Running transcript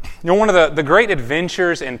You know, one of the great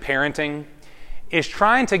adventures in parenting is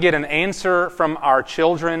trying to get an answer from our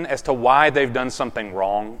children as to why they've done something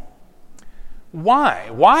wrong. Why?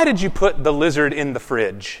 Why did you put the lizard in the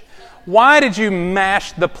fridge? Why did you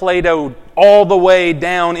mash the Play-Doh all the way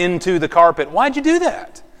down into the carpet? Why'd you do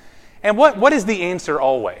that? And what is the answer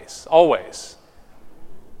always? Always.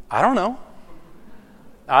 I don't know.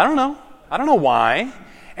 I don't know. I don't know why.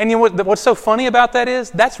 And you know what's so funny about that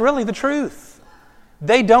is that's really the truth.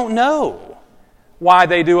 They don't know why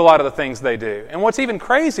they do a lot of the things they do. And what's even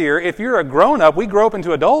crazier, if you're a grown-up, we grow up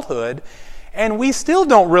into adulthood, and we still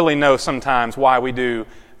don't really know sometimes why we do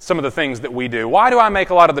some of the things that we do. Why do I make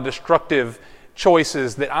a lot of the destructive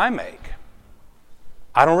choices that I make?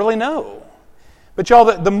 I don't really know. But y'all,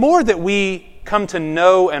 the more that we come to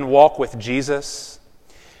know and walk with Jesus,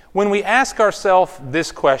 when we ask ourselves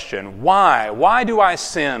this question, why? Why do I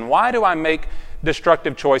sin? Why do I make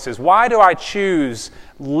destructive choices? Why do I choose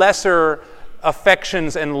lesser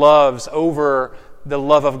affections and loves over the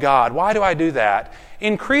love of God? Why do I do that?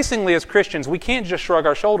 Increasingly as Christians, we can't just shrug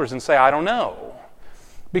our shoulders and say, I don't know.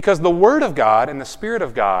 Because the Word of God and the Spirit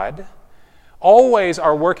of God always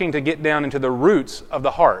are working to get down into the roots of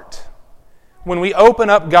the heart. When we open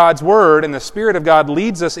up God's Word and the Spirit of God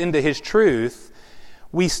leads us into His truth,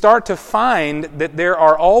 we start to find that there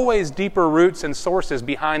are always deeper roots and sources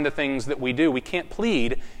behind the things that we do. We can't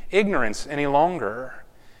plead ignorance any longer.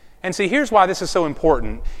 And see, here's why this is so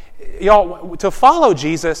important. Y'all, to follow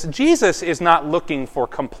Jesus, Jesus is not looking for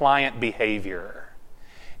compliant behavior.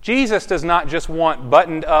 Jesus does not just want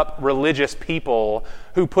buttoned-up religious people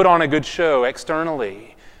who put on a good show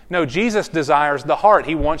externally. No, Jesus desires the heart.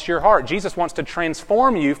 He wants your heart. Jesus wants to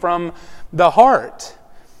transform you from the heart.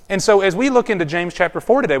 And so as we look into James chapter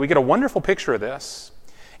 4 today, we get a wonderful picture of this.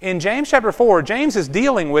 In James chapter 4, James is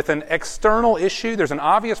dealing with an external issue. There's an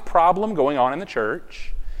obvious problem going on in the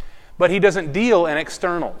church. But he doesn't deal in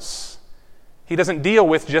externals. He doesn't deal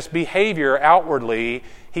with just behavior outwardly.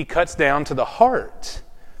 He cuts down to the heart.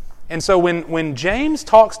 And so when James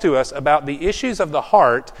talks to us about the issues of the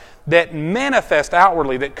heart that manifest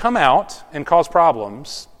outwardly, that come out and cause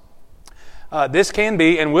problems, this can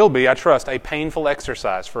be and will be, I trust, a painful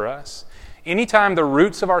exercise for us. Anytime the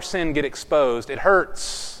roots of our sin get exposed, it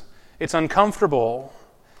hurts. It's uncomfortable.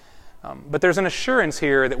 But there's an assurance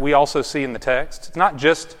here that we also see in the text. It's not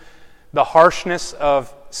just the harshness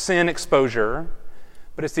of sin exposure,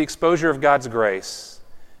 but it's the exposure of God's grace.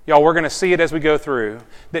 Y'all, we're going to see it as we go through,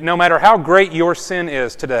 that no matter how great your sin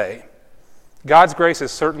is today, God's grace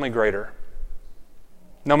is certainly greater.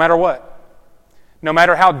 No matter what. No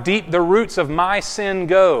matter how deep the roots of my sin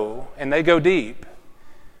go, and they go deep,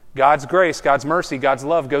 God's grace, God's mercy, God's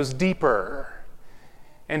love goes deeper.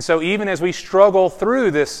 And so even as we struggle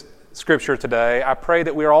through this Scripture today, I pray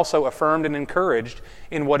that we are also affirmed and encouraged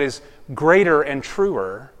in what is greater and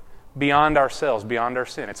truer beyond ourselves, beyond our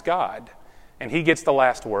sin. It's God, and He gets the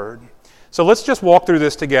last word. So let's just walk through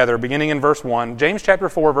this together, beginning in verse 1. James chapter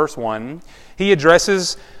 4, verse 1, he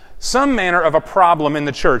addresses some manner of a problem in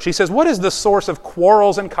the church. He says, what is the source of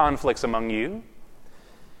quarrels and conflicts among you?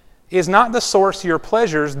 Is not the source your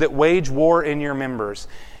pleasures that wage war in your members?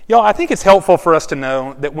 Y'all, I think it's helpful for us to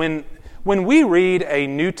know that when we read a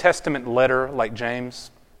New Testament letter like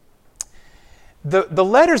James, the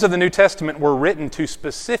letters of the New Testament were written to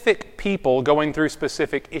specific people going through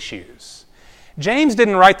specific issues. James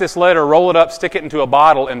didn't write this letter, roll it up, stick it into a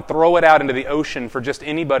bottle, and throw it out into the ocean for just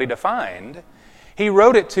anybody to find. He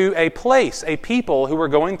wrote it to a place, a people who were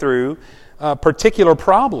going through particular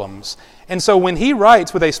problems. And so when he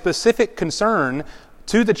writes with a specific concern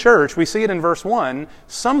to the church, we see it in verse 1,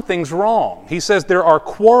 something's wrong. He says there are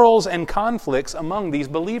quarrels and conflicts among these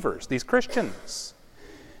believers, these Christians.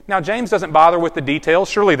 Now, James doesn't bother with the details.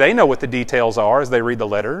 Surely they know what the details are as they read the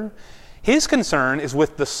letter. His concern is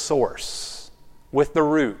with the source, with the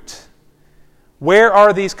root. Where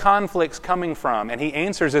are these conflicts coming from? And he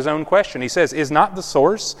answers his own question. He says, is not the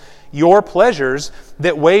source your pleasures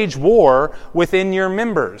that wage war within your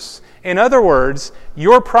members? In other words,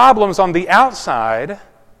 your problems on the outside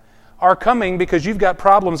are coming because you've got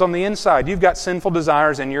problems on the inside. You've got sinful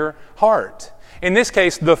desires in your heart. In this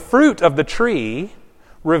case, the fruit of the tree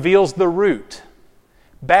reveals the root.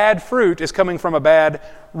 Bad fruit is coming from a bad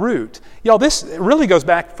root. Y'all, this really goes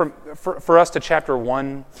back for us to chapter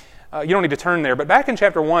 1. You don't need to turn there, but back in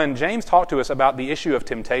chapter 1, James talked to us about the issue of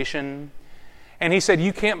temptation. And he said,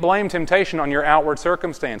 you can't blame temptation on your outward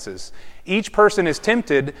circumstances. Each person is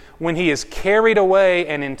tempted when he is carried away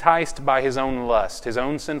and enticed by his own lust, his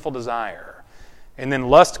own sinful desire. And then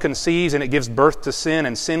lust conceives and it gives birth to sin,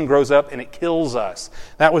 and sin grows up and it kills us.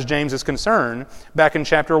 That was James's concern back in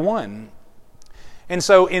chapter 1. And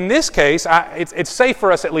so in this case, it's safe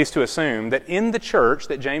for us at least to assume that in the church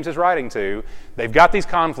that James is writing to, they've got these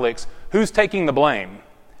conflicts. Who's taking the blame?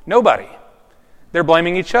 Nobody. They're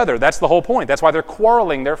blaming each other. That's the whole point. That's why they're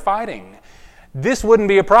quarreling, they're fighting. This wouldn't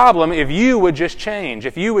be a problem if you would just change,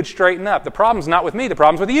 if you would straighten up. The problem's not with me, the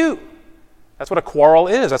problem's with you. That's what a quarrel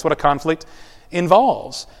is. That's what a conflict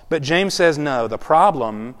involves. But James says, no, the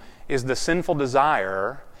problem is the sinful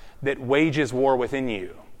desire that wages war within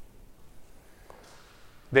you.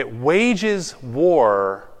 That wages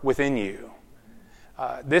war within you.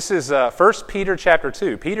 This is 1 Peter chapter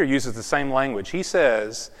 2. Peter uses the same language. He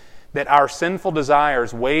says that our sinful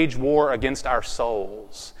desires wage war against our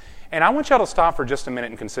souls. And I want y'all to stop for just a minute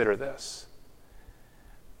and consider this.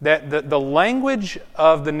 That the language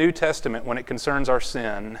of the New Testament when it concerns our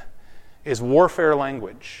sin is warfare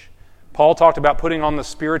language. Paul talked about putting on the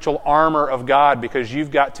spiritual armor of God because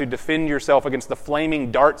you've got to defend yourself against the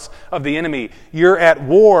flaming darts of the enemy. You're at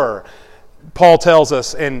war, Paul tells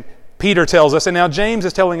us, and Peter tells us, and now James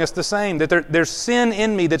is telling us the same, that there's sin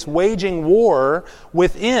in me that's waging war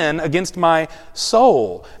within against my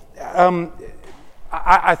soul.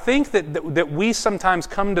 I think that we sometimes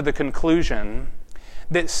come to the conclusion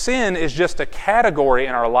that sin is just a category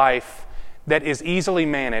in our life that is easily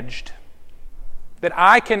managed. That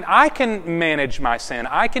I can manage my sin.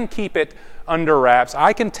 I can keep it under wraps.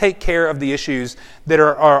 I can take care of the issues that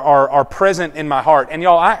are present in my heart. And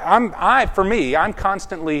y'all, I'm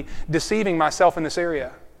constantly deceiving myself in this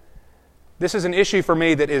area. This is an issue for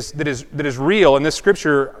me that is real, and this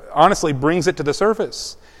scripture honestly brings it to the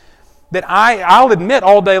surface. That I'll admit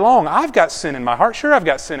all day long, I've got sin in my heart. Sure, I've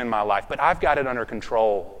got sin in my life, but I've got it under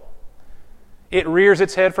control. It rears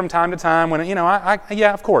its head from time to time when,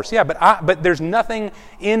 yeah, of course, yeah, but there's nothing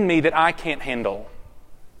in me that I can't handle.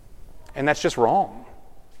 And that's just wrong.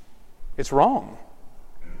 It's wrong.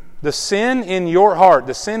 The sin in your heart,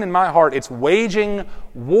 the sin in my heart, it's waging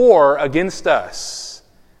war against us.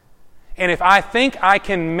 And if I think I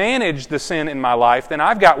can manage the sin in my life, then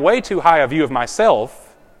I've got way too high a view of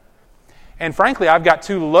myself. And frankly, I've got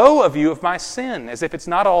too low a view of my sin, as if it's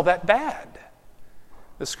not all that bad.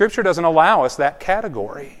 The Scripture doesn't allow us that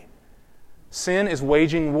category. Sin is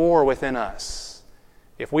waging war within us.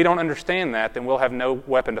 If we don't understand that, then we'll have no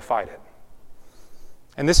weapon to fight it.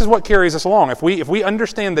 And this is what carries us along. If we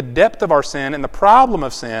understand the depth of our sin and the problem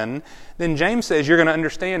of sin, then James says you're going to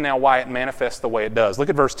understand now why it manifests the way it does. Look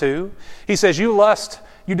at verse 2. He says, you lust,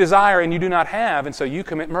 you desire, and you do not have, and so you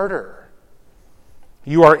commit murder.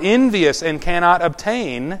 You are envious and cannot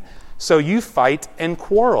obtain, so you fight and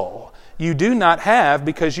quarrel. You do not have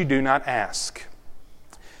because you do not ask.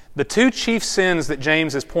 The two chief sins that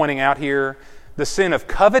James is pointing out here, the sin of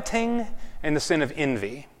coveting and the sin of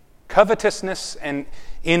envy. Covetousness and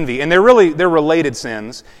envy. And they're related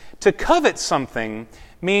sins. To covet something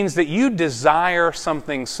means that you desire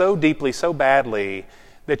something so deeply, so badly,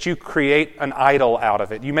 that you create an idol out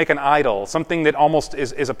of it. You make an idol, something that almost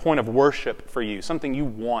is a point of worship for you, something you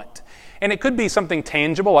want. And it could be something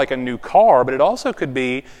tangible like a new car, but it also could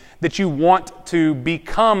be that you want to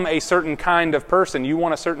become a certain kind of person. You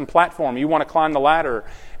want a certain platform. You want to climb the ladder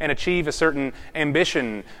and achieve a certain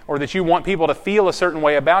ambition, or that you want people to feel a certain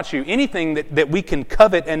way about you. Anything that we can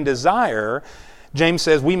covet and desire, James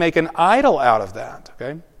says we make an idol out of that.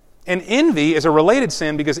 Okay? And envy is a related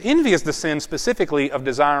sin because envy is the sin specifically of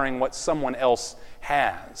desiring what someone else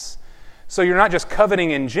has. So you're not just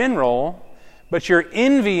coveting in general, but you're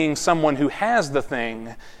envying someone who has the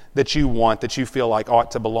thing that you want, that you feel like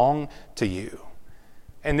ought to belong to you.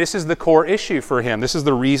 And this is the core issue for him. This is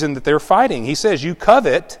the reason that they're fighting. He says, you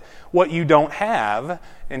covet what you don't have,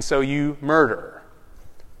 and so you murder.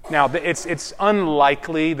 Now, it's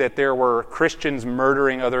unlikely that there were Christians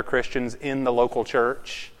murdering other Christians in the local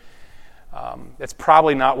church. That's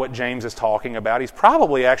probably not what James is talking about. He's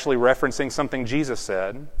probably actually referencing something Jesus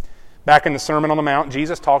said. Back in the Sermon on the Mount,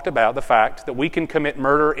 Jesus talked about the fact that we can commit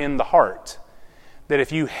murder in the heart. That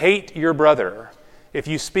if you hate your brother, if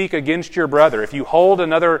you speak against your brother, if you hold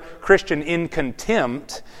another Christian in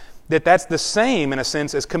contempt, that's the same, in a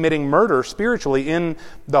sense, as committing murder spiritually in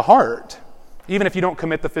the heart, even if you don't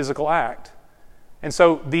commit the physical act. And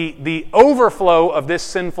so the overflow of this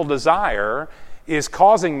sinful desire is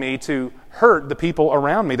causing me to hurt the people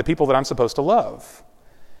around me, the people that I'm supposed to love.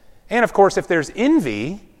 And of course, if there's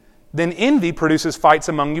envy, then envy produces fights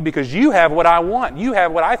among you because you have what I want. You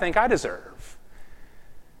have what I think I deserve.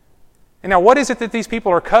 And now, what is it that these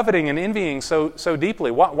people are coveting and envying so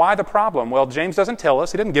deeply? Why the problem? Well, James doesn't tell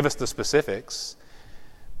us. He doesn't give us the specifics.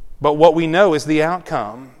 But what we know is the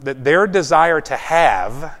outcome, that their desire to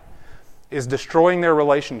have is destroying their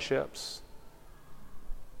relationships.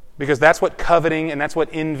 Because that's what coveting and that's what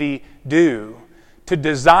envy do. To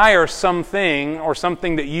desire something or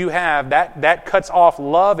something that you have, that cuts off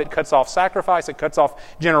love, it cuts off sacrifice, it cuts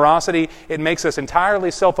off generosity. It makes us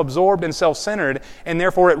entirely self-absorbed and self-centered, and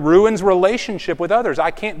therefore it ruins relationship with others.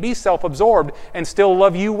 I can't be self-absorbed and still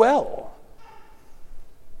love you well.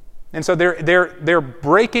 And so they're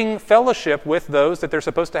breaking fellowship with those that they're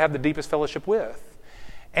supposed to have the deepest fellowship with.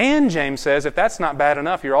 And James says, if that's not bad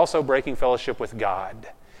enough, you're also breaking fellowship with God.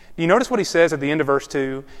 Do you notice what he says at the end of verse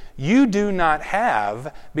 2? You do not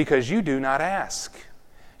have because you do not ask.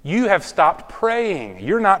 You have stopped praying.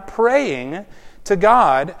 You're not praying to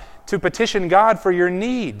God to petition God for your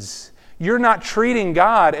needs. You're not treating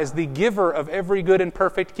God as the giver of every good and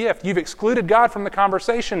perfect gift. You've excluded God from the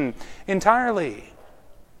conversation entirely.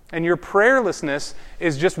 And your prayerlessness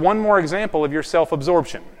is just one more example of your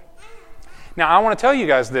self-absorption. Now, I want to tell you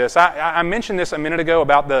guys this. I mentioned this a minute ago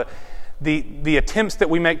about the attempts that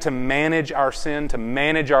we make to manage our sin, to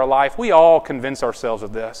manage our life. We all convince ourselves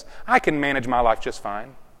of this. I can manage my life just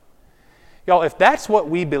fine. Y'all, if that's what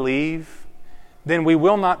we believe, then we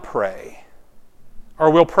will not pray. Or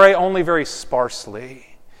we'll pray only very sparsely.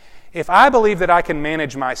 If I believe that I can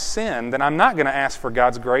manage my sin, then I'm not going to ask for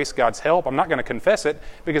God's grace, God's help. I'm not going to confess it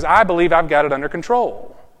because I believe I've got it under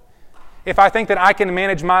control. If I think that I can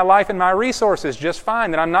manage my life and my resources just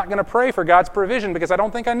fine, then I'm not going to pray for God's provision because I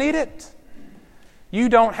don't think I need it. You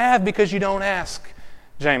don't have because you don't ask,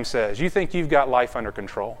 James says. You think you've got life under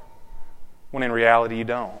control, when in reality you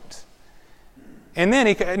don't. And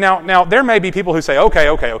then, now there may be people who say, okay,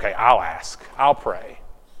 I'll ask. I'll pray.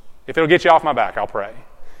 If it'll get you off my back, I'll pray.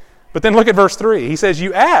 But then look at verse 3. He says,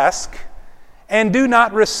 you ask and do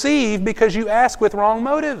not receive because you ask with wrong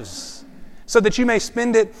motives, so that you may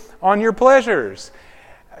spend it on your pleasures.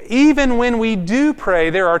 Even when we do pray,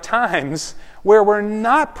 there are times where we're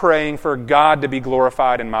not praying for God to be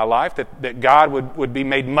glorified in my life, that God would be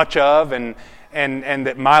made much of and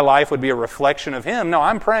that my life would be a reflection of Him. No,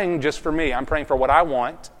 I'm praying just for me. I'm praying for what I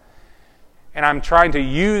want. And I'm trying to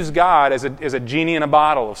use God as a genie in a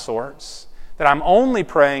bottle of sorts. That I'm only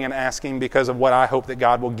praying and asking because of what I hope that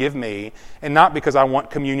God will give me, and not because I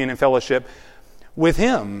want communion and fellowship with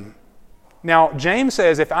Him. Now, James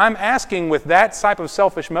says, if I'm asking with that type of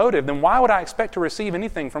selfish motive, then why would I expect to receive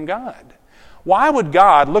anything from God? Why would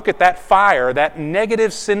God look at that fire, that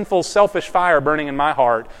negative, sinful, selfish fire burning in my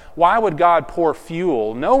heart? Why would God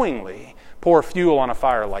knowingly pour fuel on a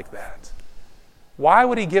fire like that? Why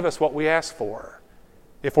would He give us what we ask for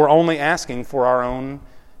if we're only asking for our own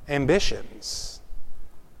ambitions?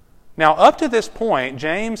 Now, up to this point,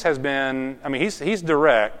 James has been, he's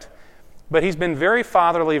direct, but he's been very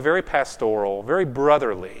fatherly, very pastoral, very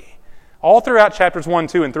brotherly. All throughout chapters 1,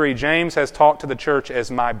 2, and 3, James has talked to the church as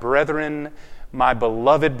my brethren, my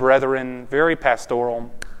beloved brethren, very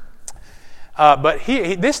pastoral. But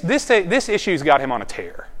this issue's got him on a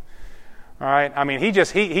tear. All right?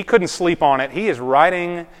 He couldn't sleep on it. He is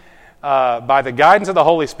writing by the guidance of the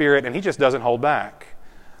Holy Spirit, and he just doesn't hold back.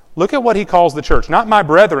 Look at what he calls the church. Not my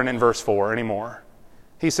brethren in verse 4 anymore.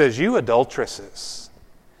 He says, you adulteresses.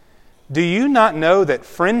 Do you not know that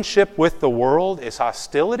friendship with the world is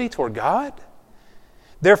hostility toward God?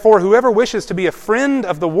 Therefore, whoever wishes to be a friend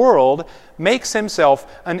of the world makes himself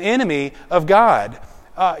an enemy of God.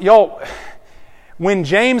 Y'all, when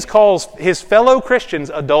James calls his fellow Christians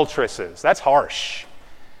adulteresses, that's harsh.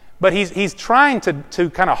 But he's trying to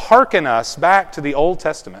kind of hearken us back to the Old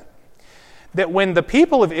Testament. That when the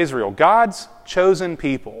people of Israel, God's chosen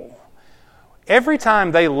people, every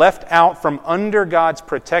time they left out from under God's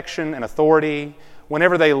protection and authority,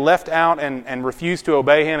 whenever they left out and refused to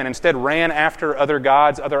obey Him and instead ran after other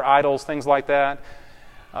gods, other idols, things like that,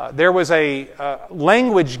 there was a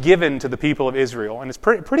language given to the people of Israel, and it's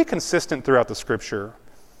pretty consistent throughout the Scripture,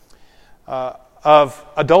 of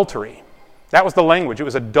adultery. That was the language. It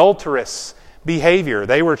was adulterous behavior.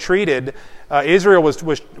 They were treated, Israel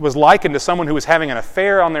was likened to someone who was having an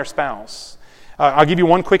affair on their spouse. I'll give you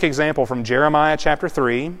one quick example from Jeremiah chapter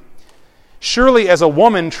 3. Surely as a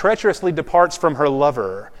woman treacherously departs from her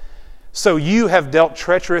lover, so you have dealt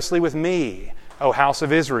treacherously with me, O house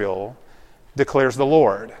of Israel, declares the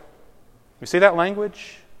Lord. You see that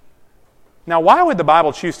language? Now, why would the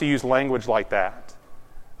Bible choose to use language like that?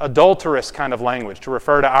 Adulterous kind of language to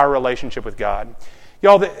refer to our relationship with God.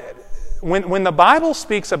 Y'all, when the Bible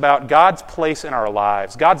speaks about God's place in our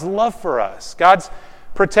lives, God's love for us, God's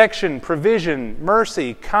protection, provision,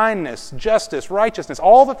 mercy, kindness, justice, righteousness,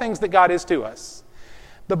 all the things that God is to us,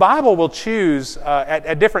 the Bible will choose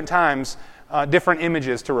at different times different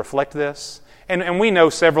images to reflect this. And we know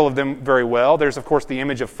several of them very well. There's, of course, the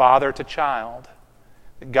image of father to child.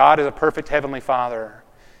 God is a perfect heavenly Father.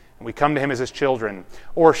 We come to him as his children.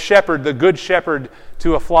 Or shepherd, the good shepherd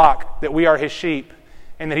to a flock, that we are his sheep,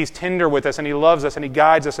 and that he's tender with us, and he loves us, and he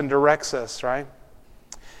guides us and directs us, right?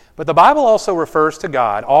 But the Bible also refers to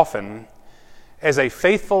God often as a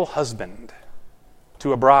faithful husband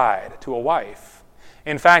to a bride, to a wife.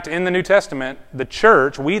 In fact, in the New Testament, the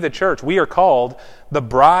church, we are called the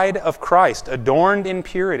bride of Christ, adorned in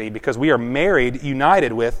purity, because we are married,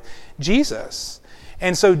 united with Jesus.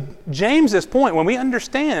 And so James's point, when we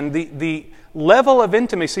understand the level of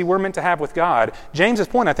intimacy we're meant to have with God, James's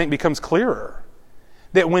point, I think, becomes clearer.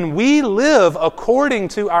 That when we live according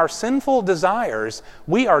to our sinful desires,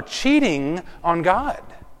 we are cheating on God.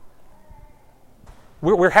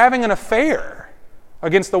 We're having an affair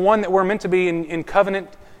against the one that we're meant to be in covenant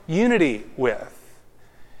unity with.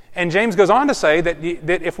 And James goes on to say that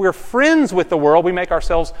if we're friends with the world, we make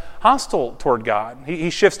ourselves hostile toward God. He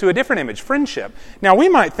shifts to a different image, friendship. Now, we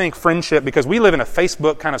might think friendship, because we live in a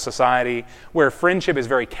Facebook kind of society where friendship is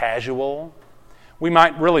very casual, we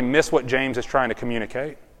might really miss what James is trying to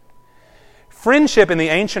communicate. Friendship in the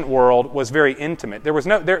ancient world was very intimate. There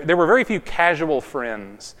were very few casual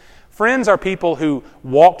friends. Friends are people who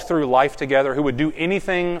walked through life together, who would do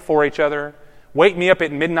anything for each other. Wake me up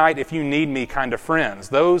at midnight if you need me kind of friends.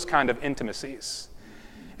 Those kind of intimacies.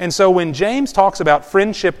 And so when James talks about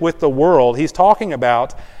friendship with the world, he's talking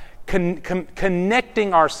about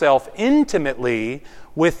connecting ourselves intimately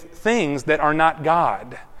with things that are not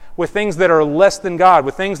God, with things that are less than God,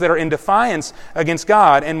 with things that are in defiance against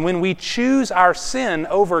God. And when we choose our sin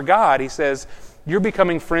over God, he says, you're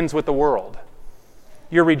becoming friends with the world.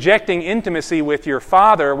 You're rejecting intimacy with your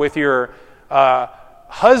father, with your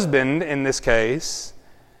husband in this case,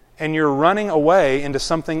 and you're running away into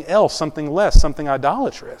something else, something less, something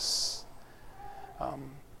idolatrous.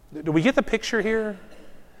 Do we get the picture here?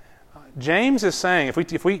 James is saying,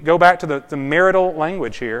 if we go back to the marital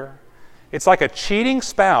language here, it's like a cheating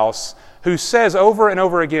spouse who says over and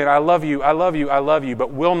over again, I love you, I love you, I love you,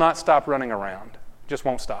 but will not stop running around. Just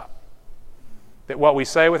won't stop. That what we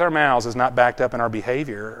say with our mouths is not backed up in our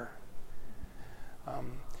behavior.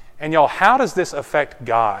 And y'all, how does this affect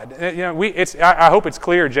God? I hope it's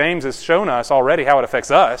clear. James has shown us already how it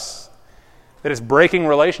affects us. That it's breaking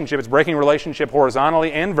relationship. It's breaking relationship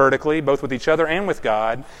horizontally and vertically, both with each other and with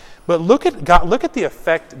God. But look at God. Look at the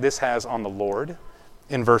effect this has on the Lord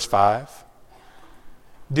in verse 5.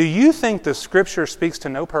 Do you think the Scripture speaks to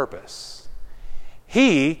no purpose?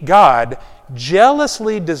 He, God,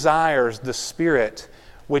 jealously desires the Spirit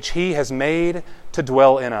which He has made to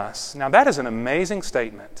dwell in us. Now that is an amazing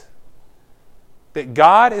statement. That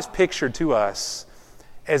God is pictured to us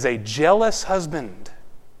as a jealous husband.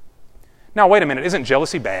 Now wait a minute, isn't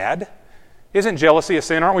jealousy bad? Isn't jealousy a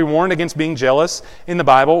sin? Aren't we warned against being jealous in the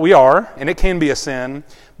Bible? We are, and it can be a sin.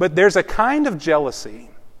 But there's a kind of jealousy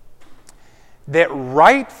that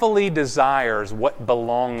rightfully desires what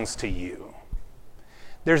belongs to you.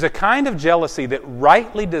 There's a kind of jealousy that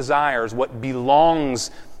rightly desires what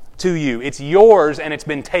belongs to you. It's yours and it's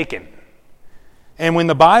been taken. And when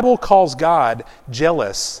the Bible calls God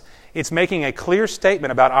jealous, it's making a clear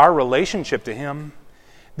statement about our relationship to Him.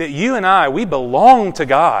 That you and I, we belong to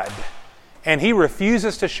God, and He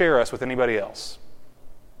refuses to share us with anybody else.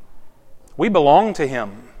 We belong to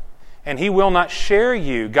Him, and He will not share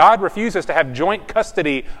you. God refuses to have joint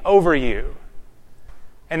custody over you.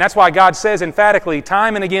 And that's why God says emphatically,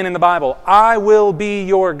 time and again in the Bible, I will be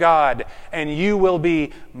your God, and you will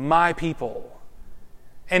be my people.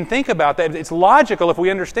 And think about that. It's logical if we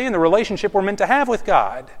understand the relationship we're meant to have with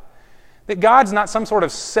God. That God's not some sort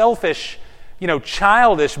of selfish,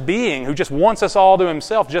 childish being who just wants us all to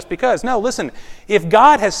Himself just because. No, listen, if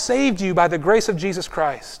God has saved you by the grace of Jesus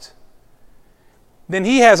Christ, then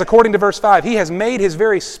He has, according to verse 5, He has made His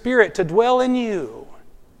very Spirit to dwell in you.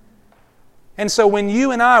 And so when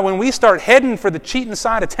we start heading for the cheating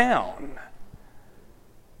side of town,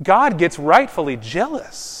 God gets rightfully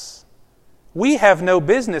jealous. We have no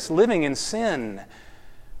business living in sin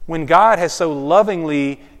when God has so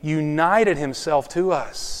lovingly united Himself to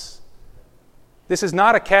us. This is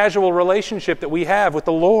not a casual relationship that we have with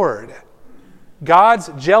the Lord. God's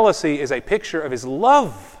jealousy is a picture of His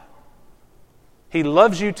love. He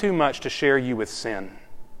loves you too much to share you with sin.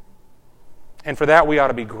 And for that we ought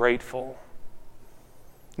to be grateful.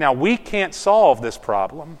 Now, we can't solve this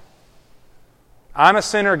problem. I'm a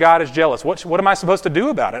sinner, God is jealous. What am I supposed to do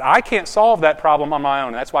about it? I can't solve that problem on my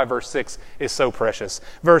own. That's why verse 6 is so precious.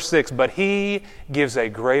 Verse 6, but He gives a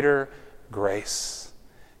greater grace.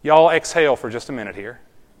 Y'all exhale for just a minute here,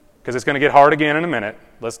 because it's going to get hard again in a minute.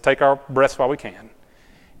 Let's take our breaths while we can.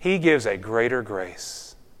 He gives a greater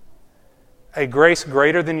grace. A grace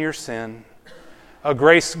greater than your sin. A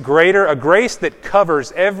grace greater, a grace that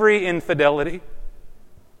covers every infidelity.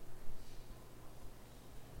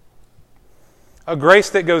 A grace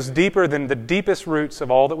that goes deeper than the deepest roots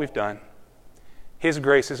of all that we've done. His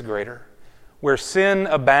grace is greater. Where sin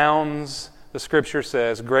abounds, the Scripture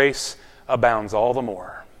says, grace abounds all the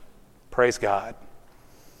more. Praise God.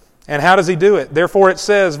 And how does He do it? Therefore it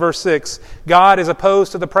says, verse 6, God is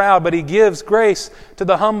opposed to the proud, but He gives grace to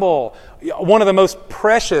the humble. One of the most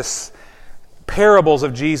precious parables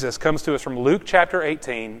of Jesus comes to us from Luke chapter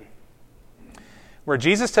 18, where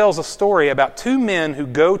Jesus tells a story about two men who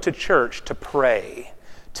go to church to pray.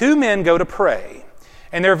 Two men go to pray,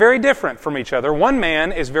 and they're very different from each other. One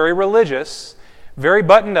man is very religious, very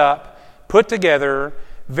buttoned up, put together,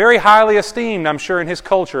 very highly esteemed, I'm sure, in his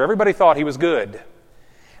culture. Everybody thought he was good.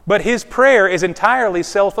 But his prayer is entirely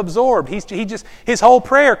self-absorbed. His whole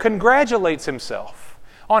prayer congratulates himself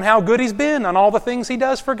on how good he's been, on all the things he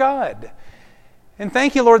does for God. And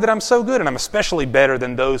thank you, Lord, that I'm so good, and I'm especially better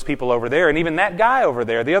than those people over there, and even that guy over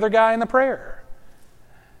there, the other guy in the prayer.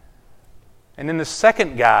 And then the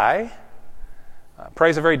second guy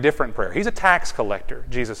prays a very different prayer. He's a tax collector,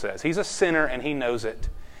 Jesus says. He's a sinner, and he knows it.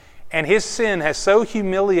 And his sin has so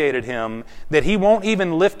humiliated him that he won't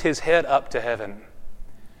even lift his head up to heaven.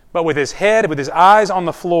 But with his head, with his eyes on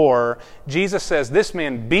the floor, Jesus says this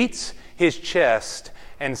man beats his chest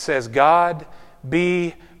and says, God,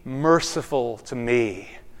 be merciful to me,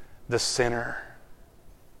 the sinner.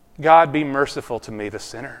 God, be merciful to me, the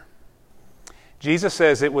sinner. Jesus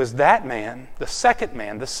says it was that man, the second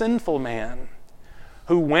man, the sinful man,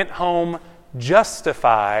 who went home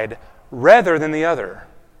justified rather than the other.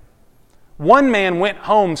 One man went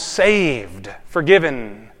home saved,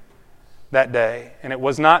 forgiven that day, and it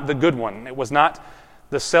was not the good one. It was not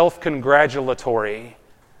the self-congratulatory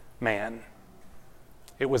man.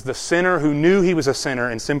 It was the sinner who knew he was a sinner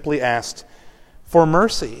and simply asked for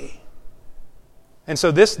mercy. And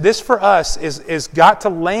so this for us is got to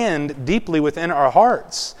land deeply within our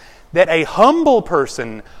hearts, that a humble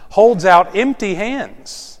person holds out empty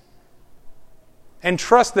hands and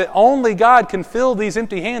trusts that only God can fill these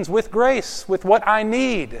empty hands with grace, with what I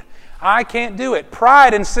need. I can't do it.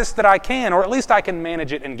 Pride insists that I can, or at least I can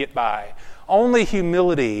manage it and get by. Only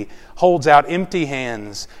humility holds out empty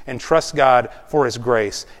hands and trusts God for His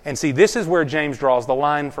grace. And see, this is where James draws the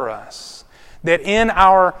line for us. That in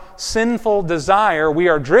our sinful desire, we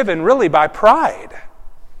are driven really by pride.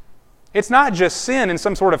 It's not just sin in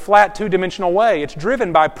some sort of flat two-dimensional way. It's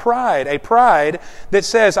driven by pride, a pride that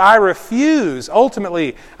says, I refuse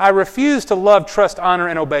to love, trust, honor,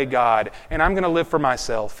 and obey God, and I'm going to live for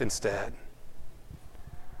myself instead.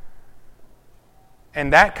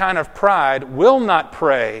 And that kind of pride will not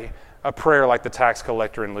pray a prayer like the tax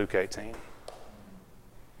collector in Luke 18.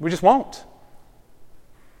 We just won't.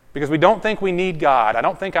 Because we don't think we need God. I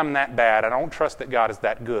don't think I'm that bad. I don't trust that God is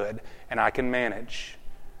that good, and I can manage.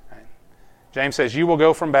 Right? James says, you will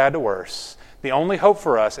go from bad to worse. The only hope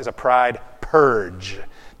for us is a pride purge,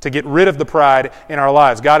 to get rid of the pride in our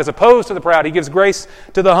lives. God is opposed to the proud. He gives grace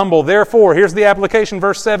to the humble. Therefore, here's the application,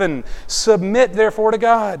 verse 7, submit therefore to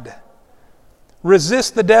God.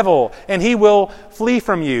 Resist the devil, and he will flee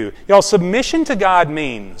from you. Y'all, submission to God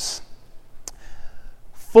means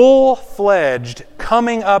full-fledged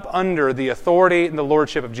coming up under the authority and the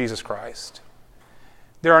lordship of Jesus Christ.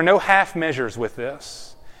 There are no half measures with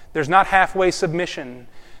this. There's not halfway submission.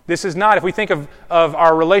 This is not, if we think of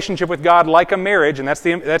our relationship with God like a marriage, and that's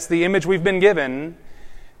the image we've been given.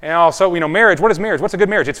 And also, marriage, what is marriage? What's a good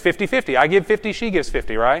marriage? It's 50-50. I give 50, she gives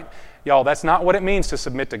 50, right? Y'all, that's not what it means to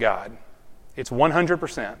submit to God. It's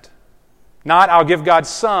 100%. Not, I'll give God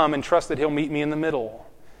some and trust that He'll meet me in the middle.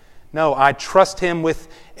 No, I trust Him with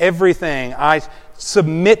everything. I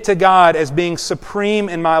submit to God as being supreme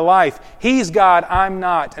in my life. He's God, I'm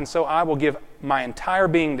not, and so I will give my entire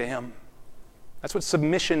being to Him. That's what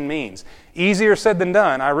submission means. Easier said than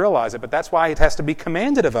done, I realize it, but that's why it has to be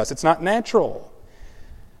commanded of us. It's not natural.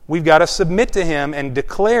 We've got to submit to Him and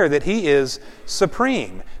declare that He is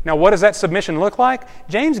supreme. Now, what does that submission look like?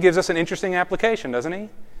 James gives us an interesting application, doesn't he?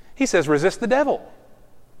 He says, resist the devil,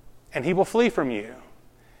 and he will flee from you.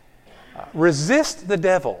 Resist the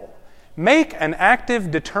devil. Make an active,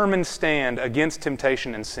 determined stand against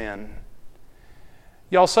temptation and sin.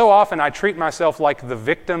 Y'all, so often I treat myself like the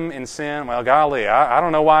victim in sin. Well, golly, I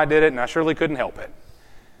don't know why I did it, and I surely couldn't help it.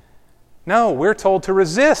 No, we're told to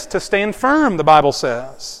resist, to stand firm, the Bible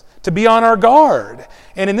says, to be on our guard.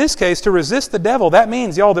 And in this case, to resist the devil, that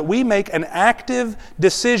means, y'all, that we make an active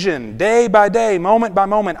decision, day by day, moment by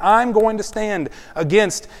moment. I'm going to stand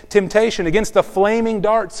against temptation, against the flaming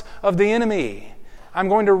darts of the enemy. I'm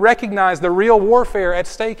going to recognize the real warfare at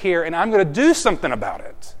stake here, and I'm going to do something about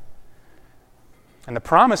it. And the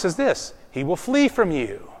promise is this: he will flee from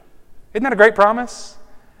you. Isn't that a great promise?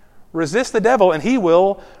 Resist the devil, and he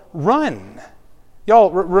will run.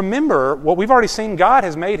 Y'all, remember what we've already seen. God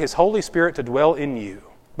has made his Holy Spirit to dwell in you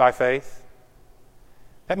by faith.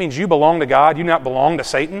 That means you belong to God. You do not belong to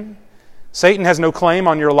Satan. Satan has no claim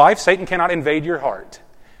on your life. Satan cannot invade your heart.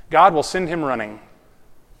 God will send him running.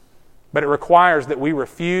 But it requires that we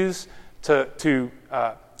refuse to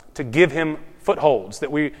give him footholds,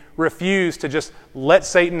 that we refuse to just let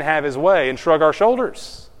Satan have his way and shrug our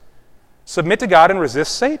shoulders. Submit to God and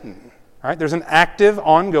resist Satan. Right? There's an active,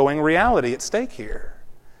 ongoing reality at stake here.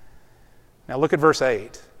 Now look at verse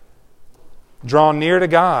 8. Draw near to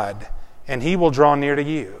God, and he will draw near to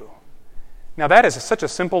you. Now that is such a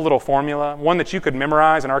simple little formula, one that you could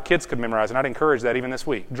memorize and our kids could memorize, and I'd encourage that even this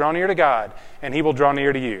week. Draw near to God, and he will draw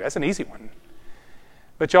near to you. That's an easy one.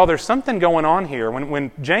 But y'all, there's something going on here.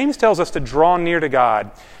 When James tells us to draw near to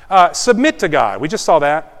God, submit to God. We just saw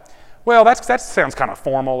that. Well, that sounds kind of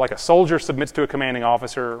formal, like a soldier submits to a commanding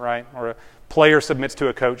officer, right? Or a player submits to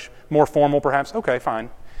a coach. More formal, perhaps. Okay, fine.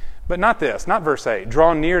 But not this, not verse 8.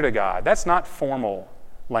 Draw near to God. That's not formal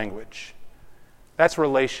language. That's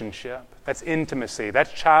relationship. That's intimacy.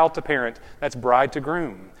 That's child to parent. That's bride to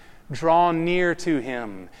groom. Draw near to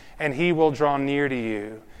him, and he will draw near to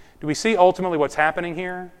you. Do we see ultimately what's happening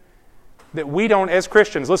here? That we don't, as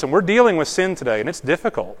Christians, listen, we're dealing with sin today, and it's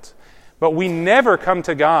difficult. But we never come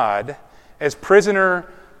to God as prisoner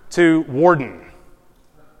to warden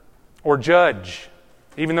or judge,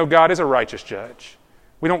 even though God is a righteous judge.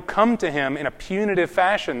 We don't come to him in a punitive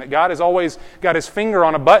fashion, that God has always got his finger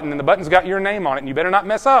on a button and the button's got your name on it and you better not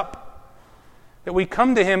mess up. That we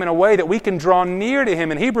come to him in a way that we can draw near to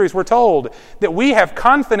him. In Hebrews we're told that we have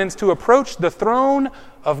confidence to approach the throne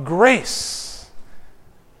of grace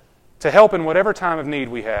to help in whatever time of need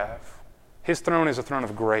we have. His throne is a throne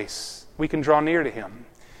of grace. We can draw near to him.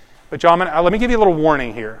 But y'all, let me give you a little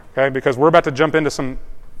warning here, okay? Because we're about to jump into some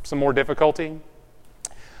more difficulty.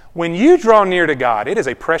 When you draw near to God, it is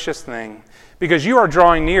a precious thing because you are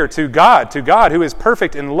drawing near to God who is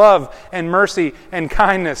perfect in love and mercy and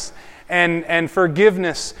kindness and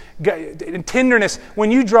forgiveness and tenderness.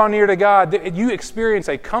 When you draw near to God, you experience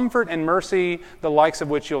a comfort and mercy the likes of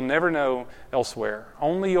which you'll never know elsewhere.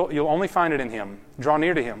 You'll only find it in him. Draw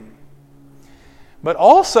near to him. But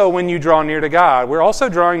also when you draw near to God, we're also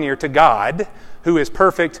drawing near to God, who is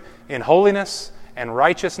perfect in holiness and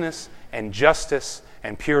righteousness and justice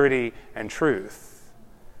and purity and truth.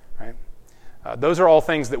 Right? Those are all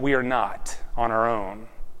things that we are not on our own.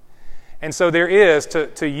 And so there is,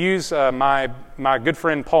 to use my good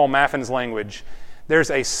friend Paul Maffin's language,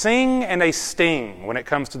 there's a sing and a sting when it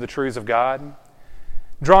comes to the truths of God.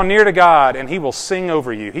 Draw near to God and he will sing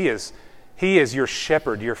over you. He is your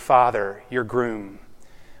shepherd, your father, your groom.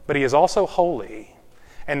 But he is also holy.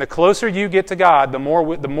 And the closer you get to God, the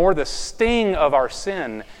more the sting of our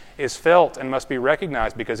sin is felt and must be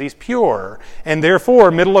recognized because he's pure. And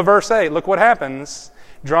therefore, middle of verse 8, look what happens.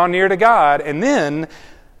 Draw near to God and then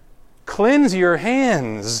cleanse your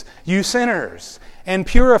hands, you sinners, and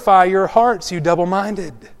purify your hearts, you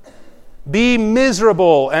double-minded. Be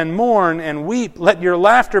miserable and mourn and weep. Let your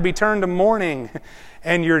laughter be turned to mourning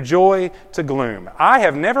and your joy to gloom. I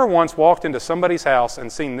have never once walked into somebody's house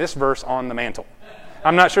and seen this verse on the mantle.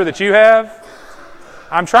 I'm not sure that you have.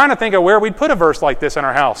 I'm trying to think of where we'd put a verse like this in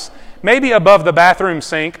our house. Maybe above the bathroom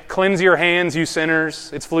sink. Cleanse your hands, you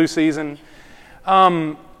sinners. It's flu season.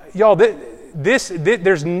 Y'all, there's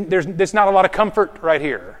not a lot of comfort right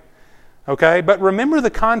here. Okay, but remember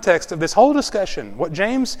the context of this whole discussion. What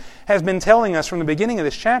James has been telling us from the beginning of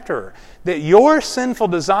this chapter, that your sinful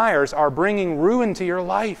desires are bringing ruin to your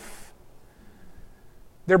life.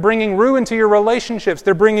 They're bringing ruin to your relationships.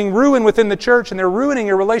 They're bringing ruin within the church, and they're ruining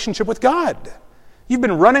your relationship with God. You've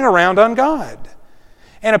been running around on God.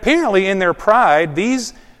 And apparently in their pride,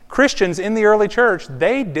 these Christians in the early church,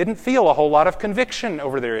 they didn't feel a whole lot of conviction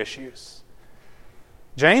over their issues.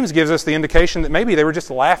 James gives us the indication that maybe they were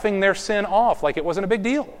just laughing their sin off like it wasn't a big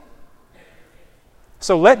deal.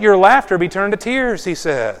 So let your laughter be turned to tears, he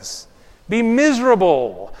says. Be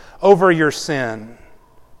miserable over your sin.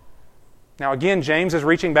 Now again, James is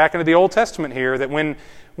reaching back into the Old Testament here, that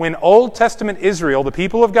when Old Testament Israel, the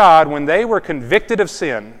people of God, when they were convicted of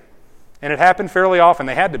sin, and it happened fairly often,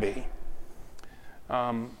 they had to be,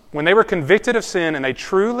 when they were convicted of sin and they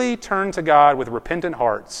truly turned to God with repentant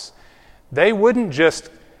hearts, they wouldn't just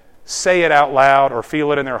say it out loud or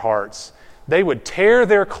feel it in their hearts. They would tear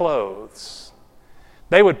their clothes.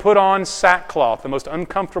 They would put on sackcloth, the most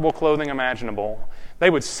uncomfortable clothing imaginable. They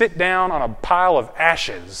would sit down on a pile of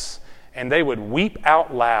ashes and they would weep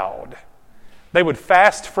out loud. They would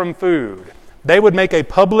fast from food. They would make a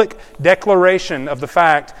public declaration of the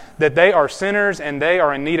fact that they are sinners and they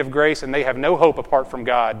are in need of grace and they have no hope apart from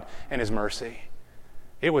God and His mercy.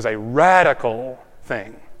 It was a radical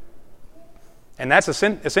thing. And that's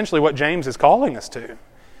essentially what James is calling us to.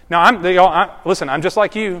 Now, listen, I'm just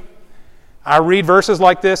like you. I read verses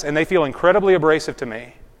like this and they feel incredibly abrasive to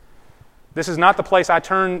me. This is not the place I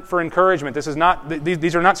turn for encouragement.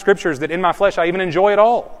 These are not scriptures that in my flesh I even enjoy at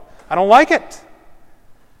all. I don't like it.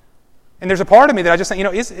 And there's a part of me that I just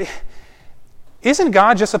think, isn't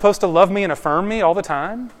God just supposed to love me and affirm me all the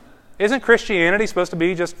time? Isn't Christianity supposed to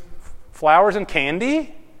be just flowers and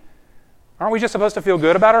candy? Aren't we just supposed to feel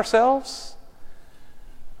good about ourselves?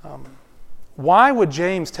 Why would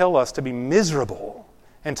James tell us to be miserable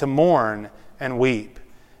and to mourn and weep?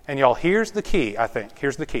 And y'all, here's the key, I think.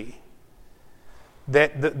 Here's the key.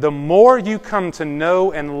 That the more you come to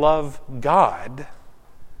know and love God,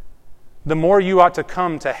 the more you ought to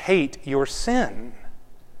come to hate your sin.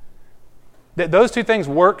 That those two things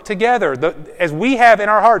work together. As we have in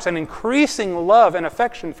our hearts an increasing love and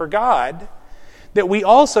affection for God, that we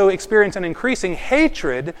also experience an increasing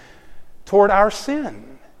hatred toward our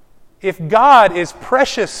sin. If God is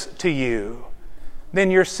precious to you, then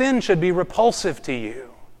your sin should be repulsive to you.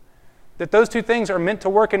 That those two things are meant to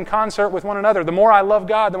work in concert with one another. The more I love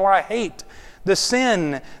God, the more I hate the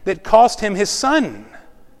sin that cost Him His Son.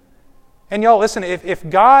 And y'all, listen, if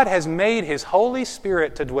God has made His Holy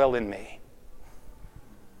Spirit to dwell in me,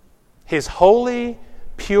 His holy,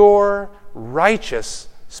 pure, righteous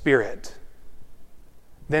Spirit,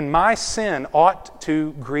 then my sin ought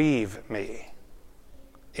to grieve me.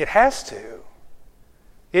 It has to.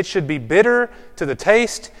 It should be bitter to the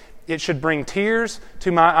taste. It should bring tears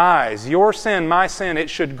to my eyes. Your sin, my sin, it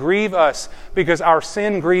should grieve us because our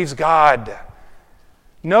sin grieves God.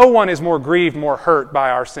 No one is more grieved, more hurt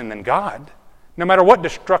by our sin than God. No matter what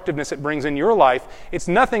destructiveness it brings in your life, it's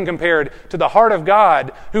nothing compared to the heart of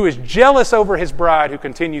God who is jealous over His bride who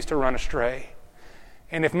continues to run astray.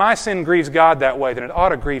 And if my sin grieves God that way, then it ought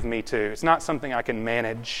to grieve me too. It's not something I can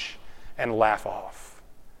manage and laugh off.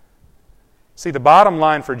 See, the bottom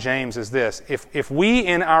line for James is this. If we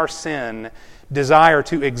in our sin desire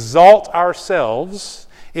to exalt ourselves,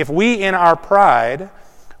 if we in our pride,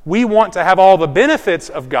 we want to have all the benefits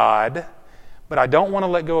of God, but I don't want to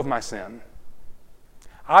let go of my sin.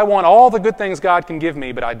 I want all the good things God can give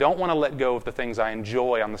me, but I don't want to let go of the things I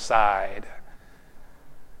enjoy on the side.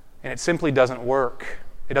 And it simply doesn't work.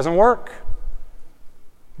 It doesn't work.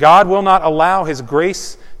 God will not allow His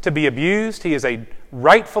grace to be abused. He is a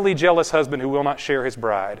rightfully jealous husband who will not share his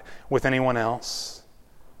bride with anyone else.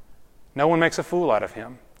 No one makes a fool out of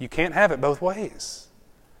Him. You can't have it both ways.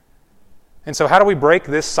 And so how do we break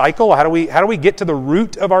this cycle? How do we get to the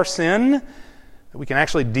root of our sin? That we can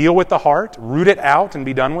actually deal with the heart, root it out, and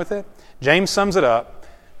be done with it? James sums it up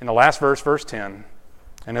in the last verse, verse 10.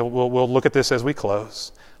 And we'll look at this as we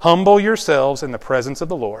close. Humble yourselves in the presence of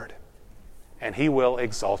the Lord, and He will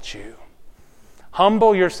exalt you.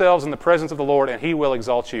 Humble yourselves in the presence of the Lord, and He will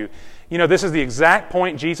exalt you. You know, this is the exact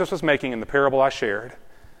point Jesus was making in the parable I shared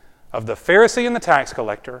of the Pharisee and the tax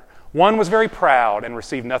collector. One was very proud and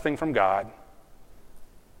received nothing from God.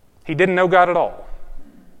 He didn't know God at all.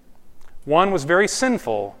 One was very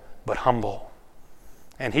sinful but humble,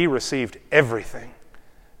 and he received everything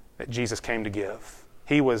that Jesus came to give.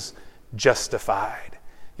 He was justified.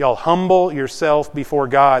 Y'all, humble yourself before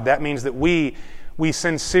God. That means that we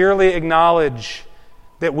sincerely acknowledge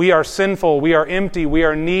that we are sinful, we are empty, we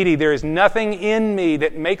are needy. There is nothing in me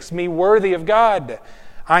that makes me worthy of God.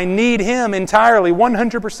 I need Him entirely,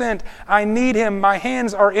 100%. I need Him. My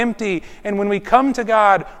hands are empty. And when we come to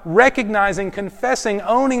God, recognizing, confessing,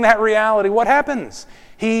 owning that reality, what happens?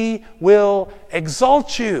 He will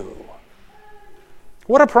exalt you.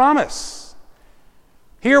 What a promise.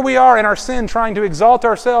 Here we are in our sin trying to exalt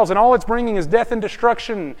ourselves, and all it's bringing is death and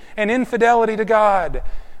destruction and infidelity to God.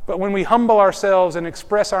 But when we humble ourselves and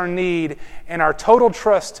express our need and our total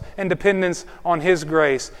trust and dependence on His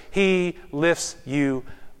grace, He lifts you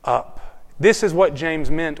up. This is what James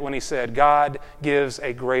meant when he said, God gives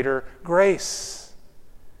a greater grace.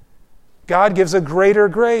 God gives a greater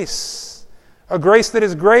grace. A grace that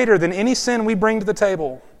is greater than any sin we bring to the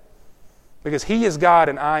table. Because He is God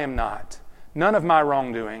and I am not. None of my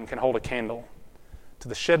wrongdoing can hold a candle to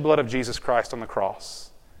the shed blood of Jesus Christ on the cross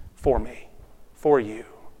for me, for you.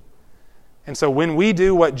 And so when we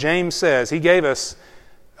do what James says, he gave us,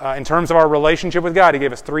 in terms of our relationship with God, he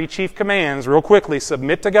gave us 3 chief commands real quickly.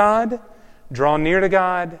 Submit to God, draw near to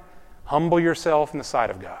God, humble yourself in the sight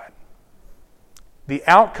of God. the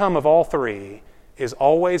outcome of all three is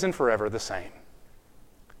always and forever the same.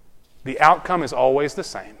 The outcome is always the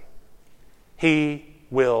same. He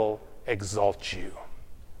will exalt you.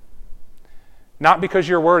 Not because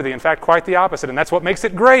you're worthy. In fact, quite the opposite. And that's what makes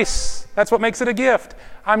it grace. That's what makes it a gift.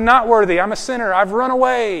 I'm not worthy. I'm a sinner. I've run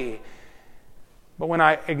away. But when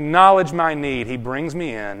I acknowledge my need, He brings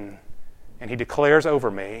me in and He declares over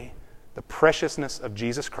me the preciousness of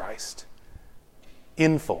Jesus Christ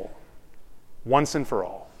in full, once and for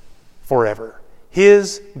all, forever.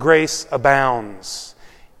 His grace abounds.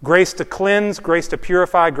 Grace to cleanse, grace to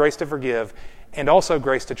purify, grace to forgive, and also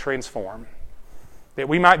grace to transform. That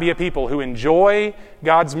we might be a people who enjoy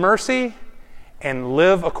God's mercy and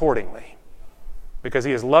live accordingly. Because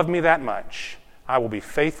He has loved me that much, I will be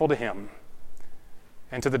faithful to Him.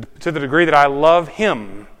 And to the degree that I love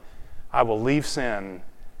Him, I will leave sin.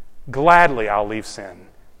 Gladly I'll leave sin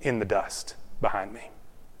in the dust behind me.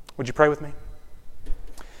 Would you pray with me?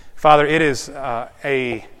 Father, it is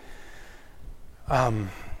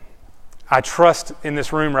I trust in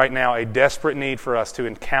this room right now a desperate need for us to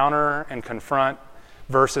encounter and confront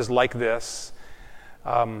verses like this.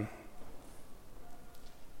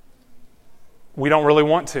 We don't really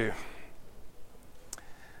want to.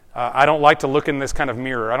 I don't like to look in this kind of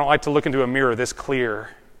mirror. I don't like to look into a mirror this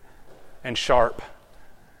clear and sharp.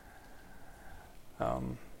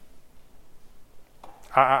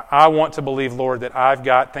 I want to believe, Lord, that I've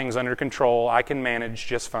got things under control. I can manage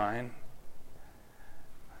just fine.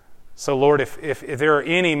 So, Lord, if there are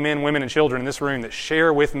any men, women, and children in this room that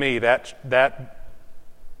share with me that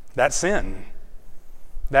sin,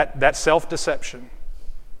 that self-deception,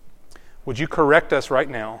 would you correct us right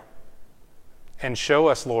now and show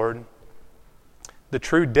us, Lord, the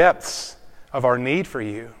true depths of our need for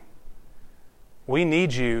you? We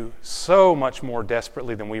need you so much more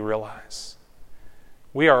desperately than we realize.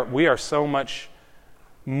 We are so much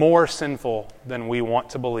more sinful than we want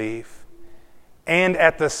to believe. And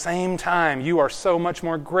at the same time, you are so much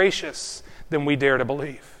more gracious than we dare to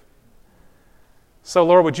believe. So,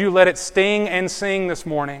 Lord, would you let it sting and sing this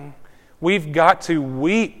morning? We've got to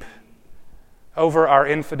weep over our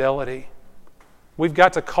infidelity. We've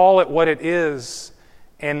got to call it what it is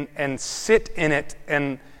and sit in it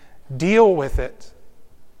and deal with it.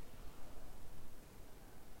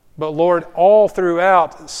 But Lord, all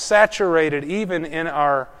throughout, saturated even in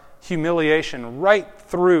our humiliation, right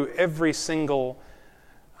through every single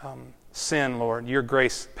sin, Lord, your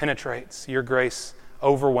grace penetrates, your grace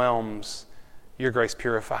overwhelms, your grace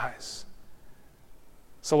purifies.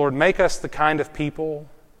 So Lord, make us the kind of people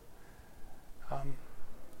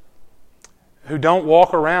who don't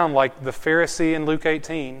walk around like the Pharisee in Luke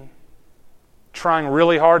 18, trying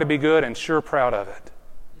really hard to be good and sure proud of it.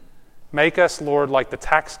 Make us, Lord, like the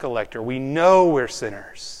tax collector. We know we're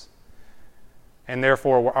sinners, and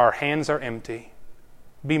therefore our hands are empty.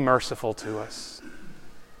 Be merciful to us.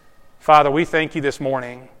 Father, we thank you this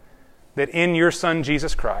morning that in your Son,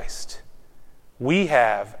 Jesus Christ, we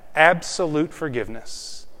have absolute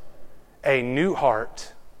forgiveness, a new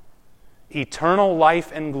heart, eternal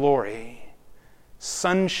life and glory,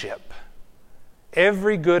 sonship,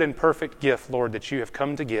 every good and perfect gift, Lord, that you have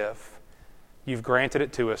come to give. You've granted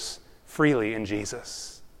it to us freely in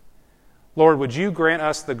Jesus. Lord, would you grant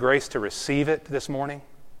us the grace to receive it this morning?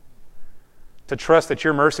 To trust that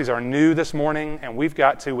your mercies are new this morning, and we've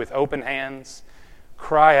got to, with open hands,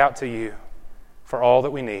 cry out to you for all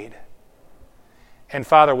that we need. And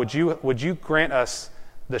Father, would you grant us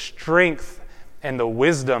the strength and the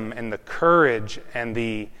wisdom and the courage and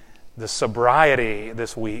the sobriety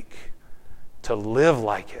this week to live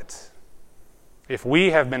like it. If we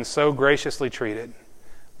have been so graciously treated,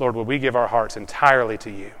 Lord, would we give our hearts entirely to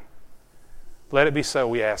you? Let it be so,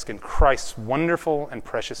 we ask, in Christ's wonderful and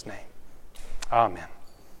precious name. Amen.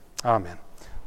 Amen.